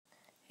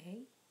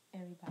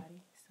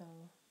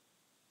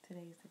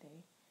today's the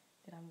day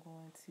that I'm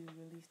going to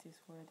release this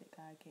word that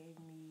God gave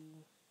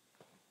me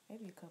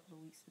maybe a couple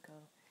of weeks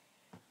ago.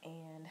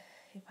 And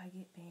if I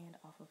get banned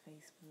off of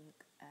Facebook,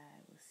 I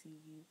will see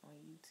you on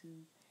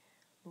YouTube,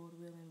 Lord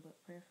willing,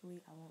 but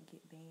prayerfully I won't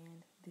get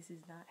banned. This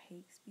is not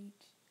hate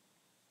speech,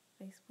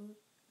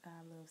 Facebook.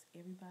 God loves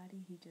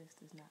everybody. He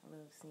just does not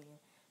love sin.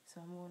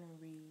 So I'm going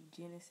to read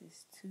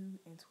Genesis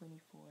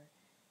 2:24.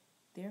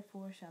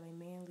 Therefore shall a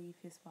man leave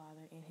his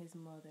father and his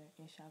mother,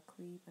 and shall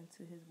cleave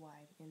unto his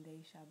wife, and they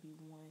shall be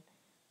one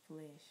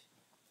flesh.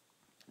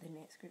 The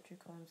next scripture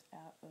comes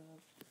out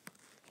of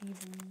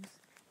Hebrews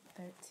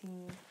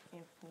 13:4.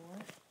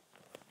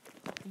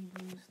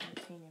 Hebrews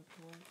 13:4.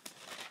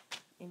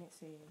 And it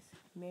says,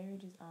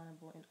 marriage is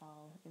honorable in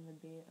all, and the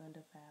bed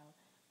undefiled,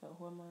 but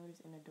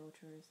whoremongers and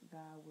adulterers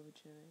God will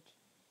judge.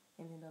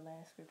 And then the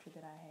last scripture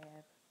that I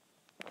have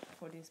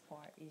for this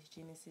part is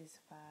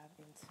Genesis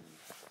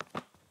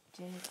 5:2.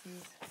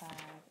 Genesis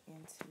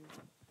 5:2.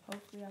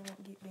 Hopefully I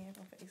won't get banned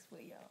from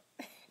Facebook, y'all.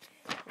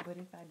 But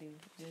if I do,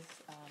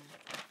 just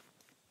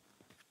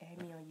add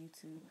me on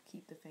YouTube,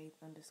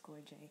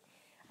 keepthefaith_J.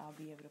 I'll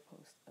be able to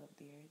post up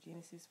there.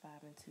 Genesis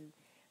 5:2.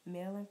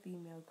 Male and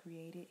female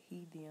created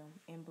he them,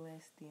 and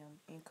blessed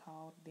them, and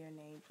called their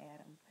name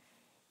Adam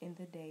in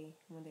the day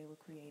when they were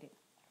created.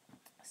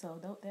 So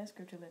that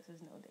scripture lets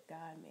us know that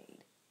God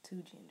made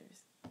two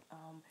genders.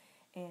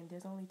 And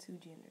there's only two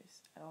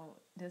genders.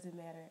 Doesn't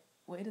matter.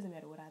 Well, it doesn't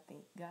matter what I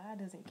think. God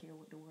doesn't care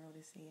what the world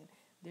is saying.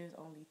 There's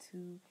only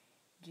two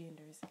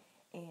genders.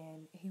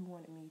 And he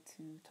wanted me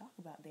to talk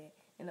about that.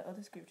 And the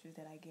other scriptures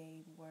that I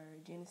gave were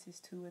Genesis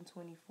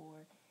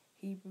 2:24,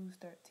 Hebrews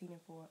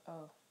 13:4.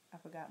 Oh, I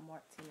forgot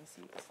Mark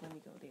 10:6. Let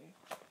me go there.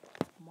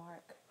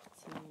 Mark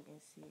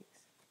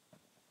 10:6.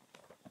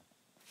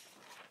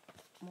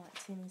 Mark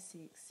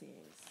 10:6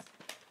 says,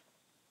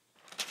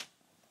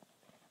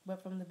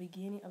 but from the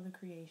beginning of the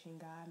creation,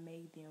 God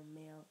made them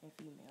male and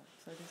female.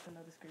 So just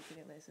another scripture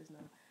that lets us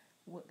know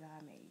what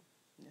God made.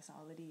 And that's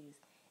all it is.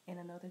 And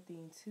another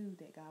thing, too,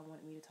 that God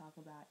wanted me to talk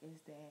about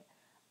is that,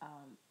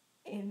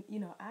 and, you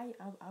know,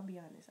 I'll be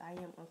honest, I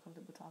am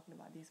uncomfortable talking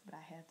about this, but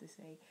I have to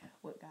say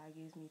what God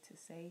gives me to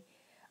say.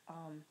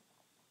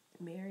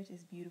 Marriage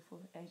is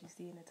beautiful, as you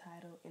see in the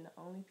title, and the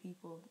only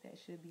people that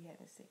should be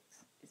having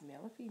sex is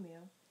male and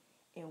female.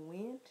 And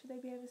when should they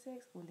be having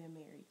sex? When they're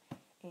married.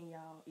 And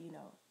y'all, you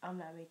know, I'm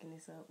not making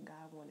this up.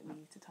 God wanted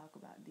me to talk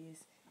about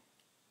this.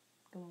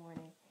 Good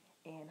morning.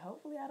 And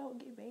hopefully I don't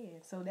get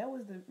banned. So that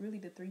was really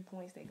the 3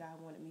 points that God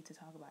wanted me to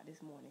talk about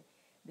this morning.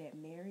 That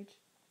marriage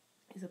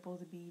is supposed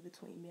to be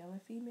between male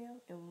and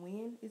female. And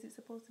when is it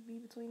supposed to be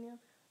between them?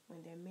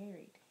 When they're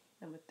married.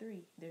 Number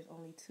 3, there's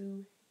only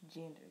two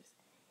genders.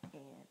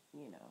 And,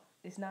 you know,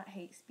 it's not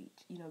hate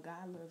speech. You know,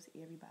 God loves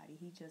everybody.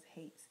 He just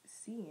hates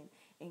sin.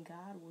 And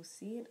God will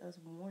send us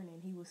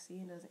warning. He will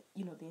send us,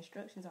 you know, the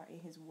instructions are in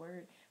his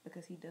word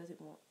because he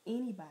doesn't want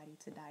anybody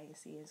to die in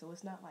sin. So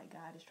it's not like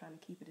God is trying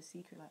to keep it a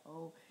secret like,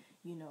 oh,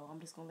 you know, I'm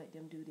just going to let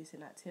them do this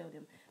and not tell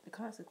them the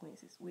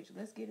consequences, which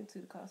let's get into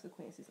the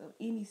consequences of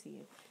any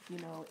sin. You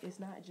know, it's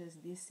not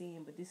just this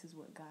sin, but this is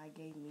what God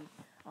gave me.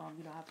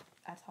 You know,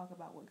 I talk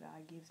about what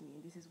God gives me,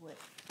 and this is what,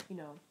 you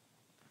know,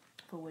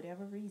 for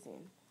whatever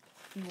reason,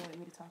 he wanted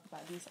me to talk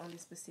about this on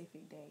this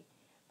specific day.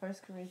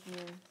 1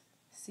 Corinthians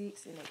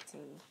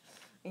 6:18.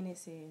 And it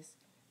says,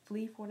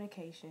 flee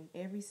fornication.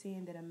 Every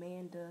sin that a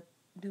man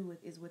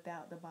doeth is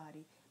without the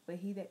body, but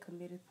he that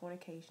committeth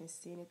fornication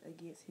sinneth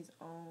against his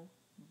own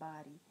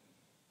body.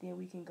 Then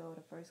we can go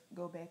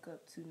back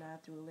up to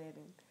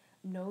 9-11.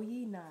 Know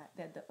ye not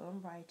that the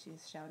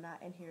unrighteous shall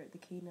not inherit the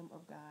kingdom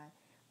of God?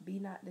 Be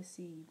not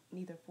deceived,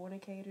 neither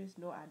fornicators,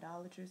 nor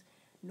idolaters,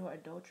 nor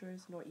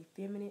adulterers, nor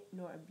effeminate,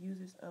 nor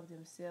abusers of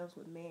themselves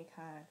with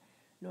mankind,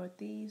 nor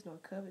thieves, nor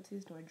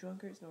covetous, nor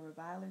drunkards, nor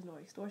revilers, nor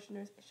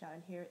extortioners shall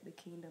inherit the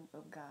kingdom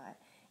of God.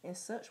 And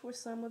such were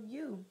some of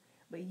you,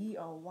 but ye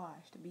are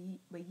washed,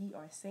 but ye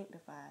are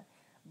sanctified,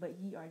 but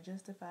ye are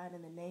justified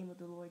in the name of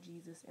the Lord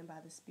Jesus and by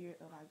the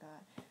Spirit of our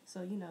God.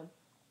 So, you know,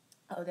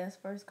 that's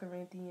 1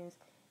 Corinthians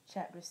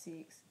chapter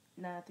 6,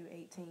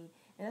 9-18. And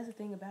that's the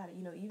thing about it,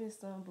 you know, even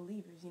some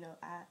believers, you know,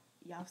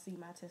 y'all see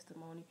my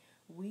testimony.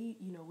 We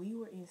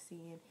were in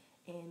sin,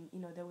 and, you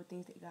know, there were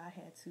things that God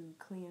had to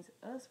cleanse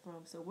us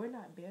from. So we're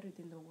not better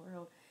than the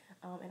world.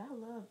 And I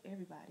love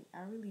everybody.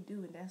 I really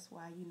do. And that's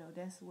why, you know,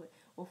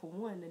 well, for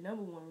one, the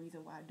number one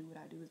reason why I do what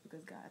I do is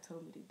because God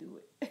told me to do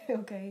it.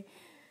 Okay.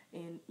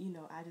 And, you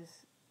know, I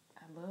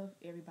love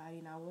everybody,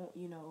 and I want,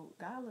 you know,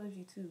 God loves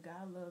you too.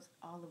 God loves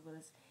all of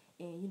us.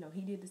 And, you know,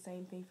 he did the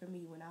same thing for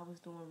me when I was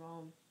doing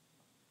wrong.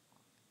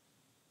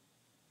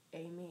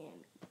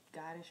 Amen.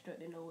 God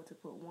instructed Noah to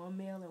put one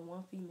male and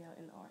one female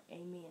in the ark.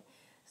 Amen.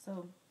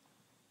 So,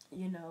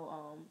 you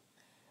know,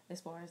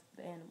 as far as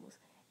the animals.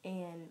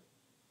 And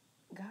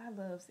God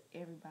loves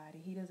everybody.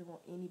 He doesn't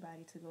want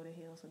anybody to go to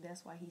hell. So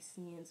that's why he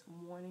sends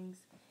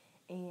warnings.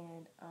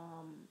 And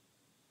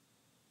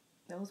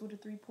those were the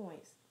 3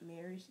 points.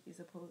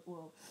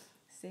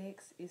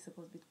 Sex is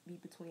supposed to be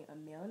between a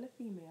male and a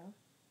female.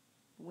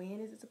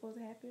 When is it supposed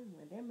to happen?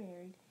 When they're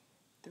married.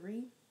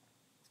 3,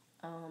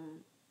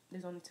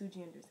 there's only two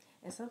genders.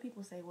 And some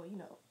people say, well,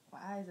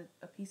 why is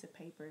a piece of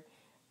paper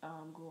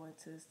going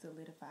to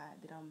solidify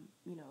that I'm,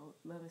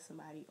 loving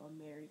somebody or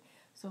married?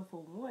 So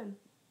for one,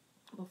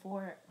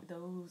 before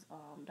those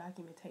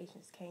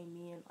documentations came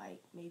in,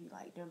 like maybe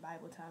like during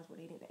Bible times where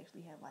they didn't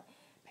actually have like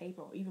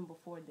paper, or even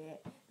before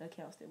that, the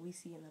accounts that we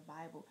see in the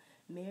Bible,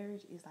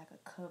 marriage is like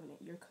a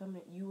covenant. Your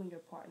covenant, you and your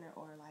partner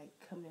are like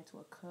coming into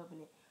a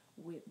covenant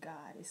with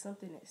God. It's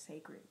something that's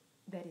sacred.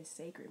 That is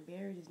sacred.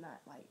 Marriage is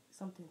not like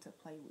something to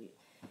play with.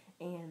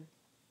 And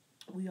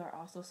we are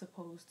also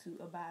supposed to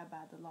abide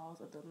by the laws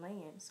of the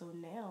land. So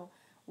now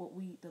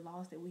the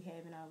laws that we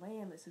have in our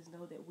land lets us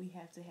know that we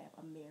have to have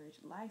a marriage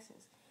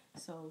license.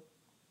 So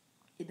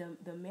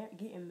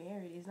getting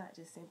married is not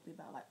just simply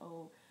about like,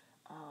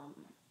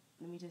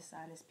 let me just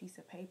sign this piece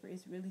of paper.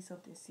 It's really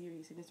something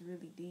serious, and it's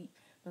really deep,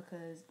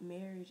 because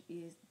marriage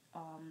is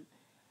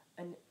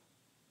an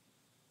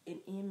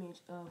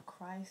image of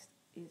Christ,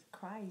 is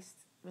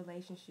Christ's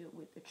relationship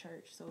with the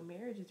church. So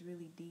marriage is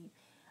really deep.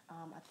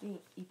 I think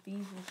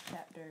Ephesians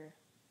chapter,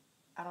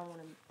 I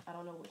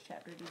don't know which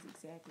chapter it is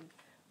exactly,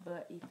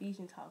 but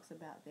Ephesians talks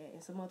about that,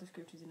 and some other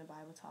scriptures in the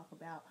Bible talk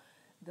about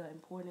the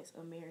importance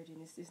of marriage,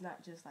 and it's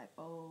not just like,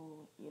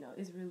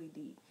 it's really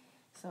deep.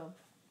 So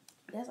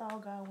that's all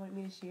God wanted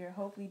me to share.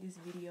 Hopefully this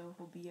video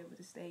will be able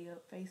to stay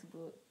up.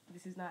 Facebook,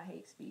 this is not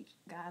hate speech.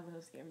 God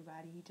loves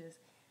everybody. He just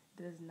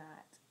does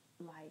not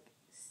like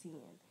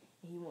sin,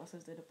 and he wants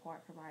us to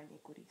depart from our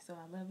iniquity. So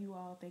I love you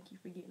all. Thank you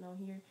for getting on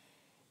here.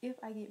 If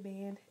I get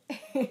banned,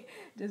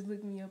 just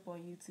look me up on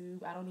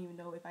YouTube. I don't even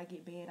know if I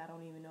get banned. I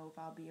don't even know if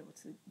I'll be able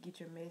to get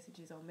your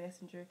messages on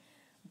Messenger.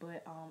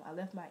 But I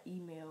left my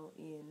email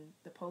in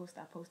the post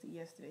I posted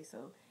yesterday.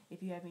 So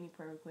if you have any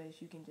prayer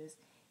requests, you can just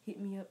hit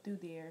me up through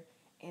there.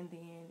 And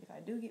then if I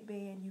do get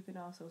banned, you can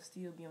also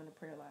still be on the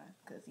prayer line.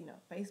 Because,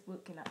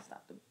 Facebook cannot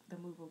stop the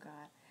move of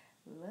God.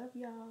 Love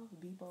y'all.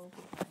 Be bold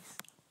for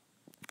Christ.